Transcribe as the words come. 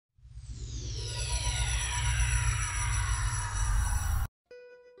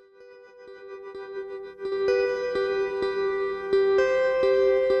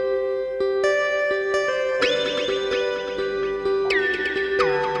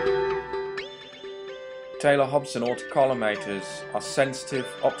Taylor Hobson autocollimators are sensitive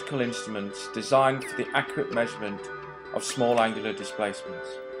optical instruments designed for the accurate measurement of small angular displacements.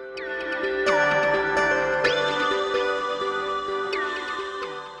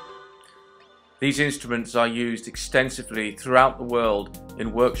 These instruments are used extensively throughout the world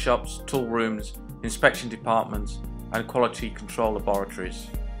in workshops, tool rooms, inspection departments and quality control laboratories.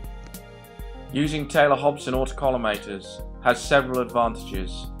 Using Taylor Hobson autocollimators has several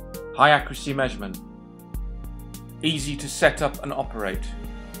advantages: high accuracy measurement, easy to set up and operate,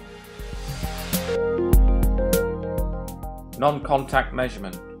 non-contact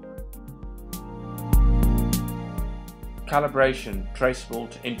measurement, calibration traceable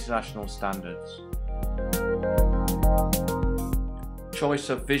to international standards, choice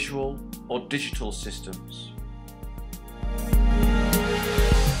of visual or digital systems.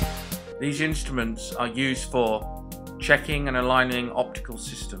 These instruments are used for checking and aligning optical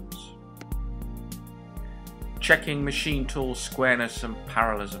systems, checking machine tool squareness and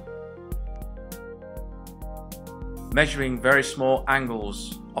parallelism, measuring very small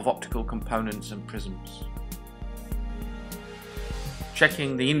angles of optical components and prisms,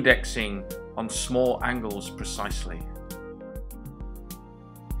 checking the indexing on small angles precisely,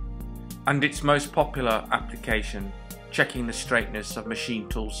 and its most popular application, checking the straightness of machine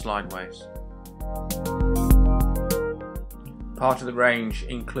tool slideways. Part of the range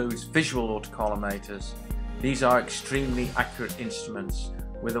includes visual autocollimators. These are extremely accurate instruments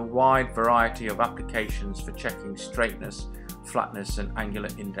with a wide variety of applications for checking straightness, flatness and angular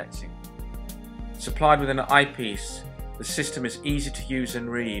indexing. Supplied with an eyepiece, the system is easy to use and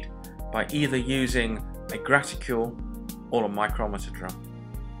read by either using a graticule or a micrometer drum.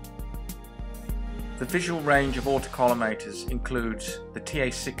 The visual range of autocollimators includes the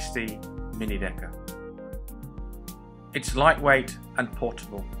TA60 Mini Decker. It's lightweight and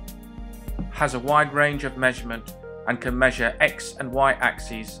portable, has a wide range of measurement and can measure X and Y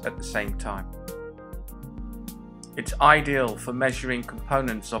axes at the same time. It's ideal for measuring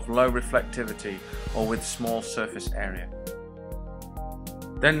components of low reflectivity or with small surface area.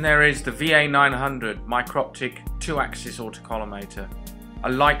 Then there is the VA900 micro-optic 2-axis autocollimator, a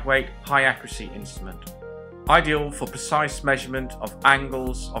lightweight, high-accuracy instrument, ideal for precise measurement of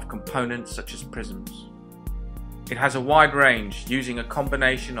angles of components such as prisms. It has a wide range using a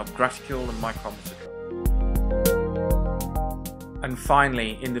combination of graticule and micrometer drum. And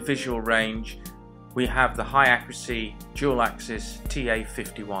finally, in the visual range, we have the high-accuracy dual-axis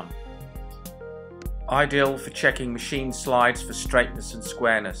TA51, ideal for checking machine slides for straightness and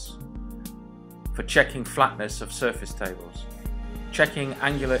squareness, for checking flatness of surface tables, checking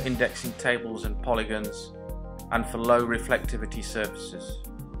angular indexing tables and polygons, and for low reflectivity surfaces.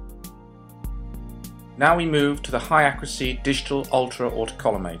 Now we move to the high accuracy digital ultra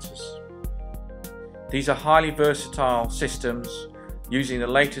autocollimators. These are highly versatile systems using the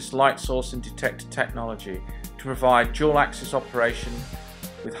latest light source and detector technology to provide dual axis operation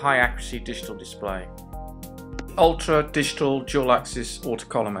with high accuracy digital display. Ultra digital dual axis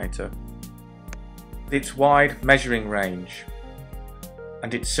autocollimator. Its wide measuring range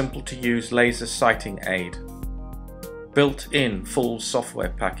and its simple to use laser sighting aid, built-in full software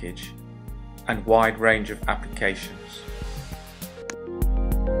package and wide range of applications.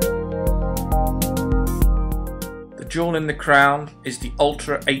 The jewel in the crown is the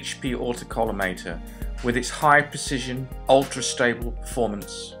Ultra HP autocollimator with its high precision, ultra stable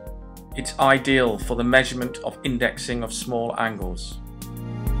performance. It's ideal for the measurement of indexing of small angles.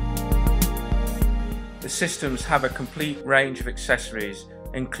 The systems have a complete range of accessories,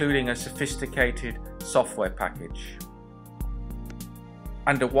 including a sophisticated software package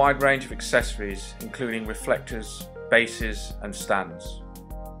and a wide range of accessories including reflectors, bases and stands.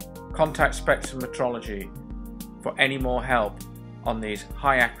 Contact Spectrum Metrology for any more help on these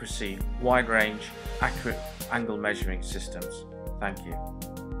high accuracy, wide range, accurate angle measuring systems. Thank you.